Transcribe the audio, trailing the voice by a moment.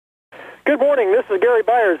Good morning. This is Gary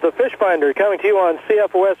Byers, the Fish Finder, coming to you on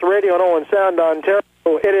CFOS Radio and Owen Sound, Ontario.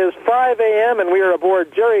 It is 5 a.m. and we are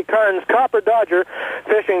aboard Jerry Carnes' Copper Dodger,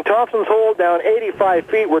 fishing Thompson's Hole down 85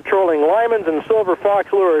 feet. We're trolling limons and silver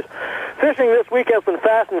fox lures. Fishing this week has been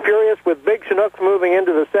fast and furious, with big Chinooks moving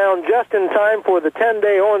into the Sound just in time for the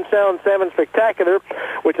 10-day Owen Sound Salmon Spectacular,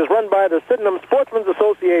 which is run by the Sydenham Sportsmen's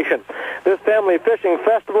Association. This family fishing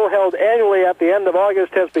festival, held annually at the end of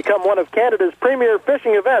August, has become one of Canada's premier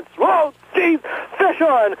fishing events. Whoa, geez, fish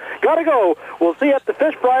on! Gotta go. We'll see you at the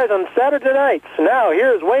Fish Fries on Saturday nights. Now,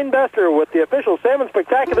 here's Wayne Bester with the official Salmon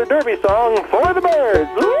Spectacular Derby song for the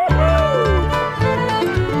birds.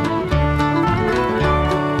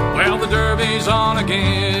 Well, the Derby's on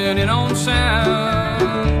again in Owen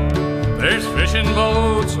Sound. There's fishing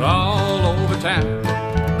boats all over town.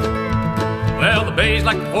 Well, the bay's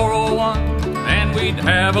like the 401, and we'd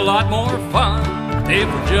have a lot more fun if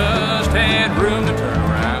we just had room to turn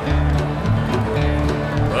around.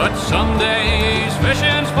 But some days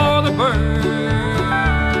fishing's for the birds,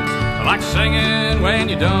 like singing when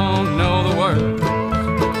you don't know the words.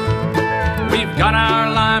 We've got our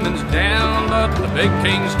limons down, but the big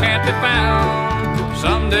kings can't be found.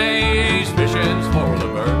 Some days fishing's for the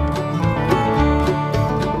birds.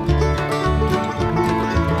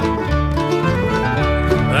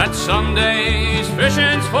 That some days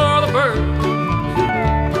fishing's for the birds,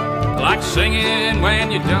 like singing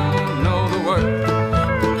when you don't know the words.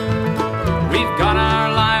 We've got our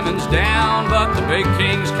limons down, but the big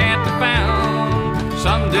kings can't be found.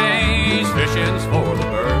 Some days fishing's for the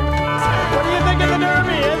birds. What do you think of the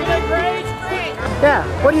Derby? Isn't it great? Yeah,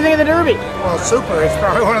 what do you think of the Derby? Well, super. It's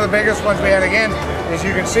probably one of the biggest ones we had again. As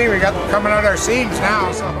you can see, we got them coming out our seams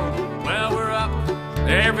now. So. Well, we're up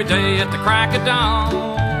every day at the crack of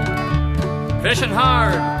dawn, fishing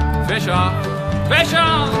hard, fish off, fish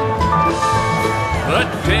on. But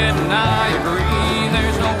didn't I agree,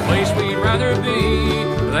 there's no place we'd rather be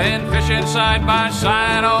than fishing side by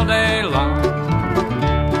side all day long.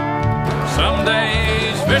 Some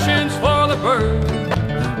days fishing's for the birds,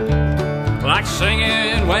 like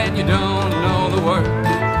singing when you don't know the words.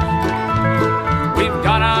 We've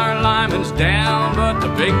got our limons down, but the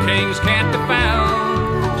big kings can't be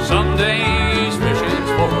found. Some days fishing's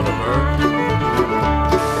for the birds.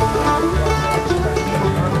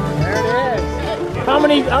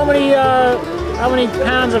 How many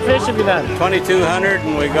pounds of fish have you done? 2,200,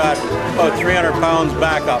 and we got about 300 pounds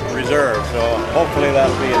backup reserve, so hopefully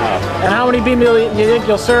that'll be enough. And how many people do you think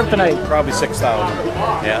you'll serve tonight? Probably 6,000.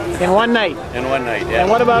 Yeah. In one night? In one night, yeah. And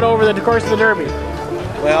what about over the course of the Derby?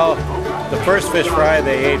 Well, the first fish fry,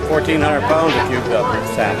 they ate 1,400 pounds of cubed up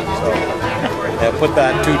salmon, so put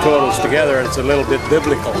that two totals together, it's a little bit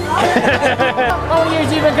biblical. How many years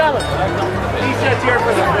have you been coming? He's just here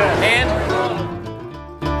for the fish. And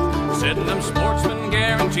Sydenham sportsmen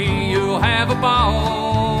guarantee you'll have a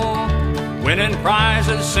ball, winning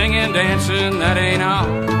prizes, singing, dancing, that ain't all.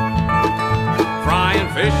 Frying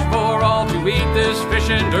fish for all to eat, this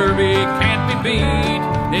fishing derby can't be beat.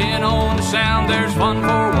 In Owen Sound there's fun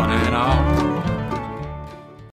for one and all.